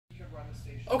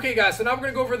Okay guys, so now we're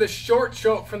gonna go over the short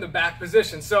choke from the back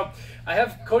position. So I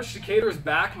have Coach Decatur's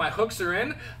back, my hooks are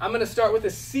in. I'm gonna start with a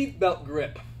seatbelt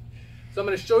grip. So I'm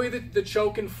gonna show you the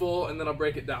choke in full and then I'll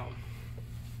break it down.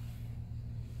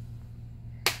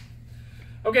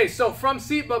 Okay, so from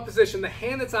seatbelt position, the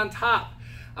hand that's on top,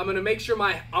 I'm gonna make sure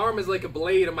my arm is like a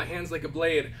blade and my hand's like a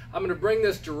blade. I'm gonna bring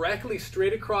this directly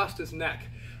straight across his neck.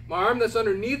 My arm that's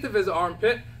underneath of his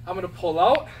armpit, I'm gonna pull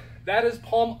out. That is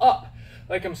palm up.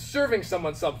 Like I'm serving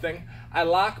someone something, I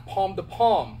lock palm to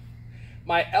palm.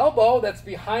 My elbow that's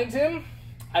behind him,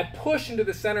 I push into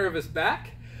the center of his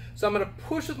back. So I'm gonna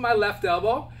push with my left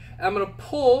elbow, and I'm gonna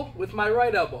pull with my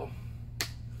right elbow.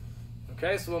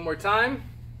 Okay, so one more time.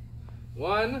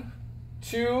 1,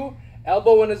 2,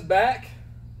 elbow in his back,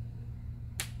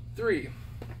 3.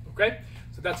 Okay,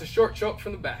 so that's a short choke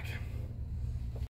from the back.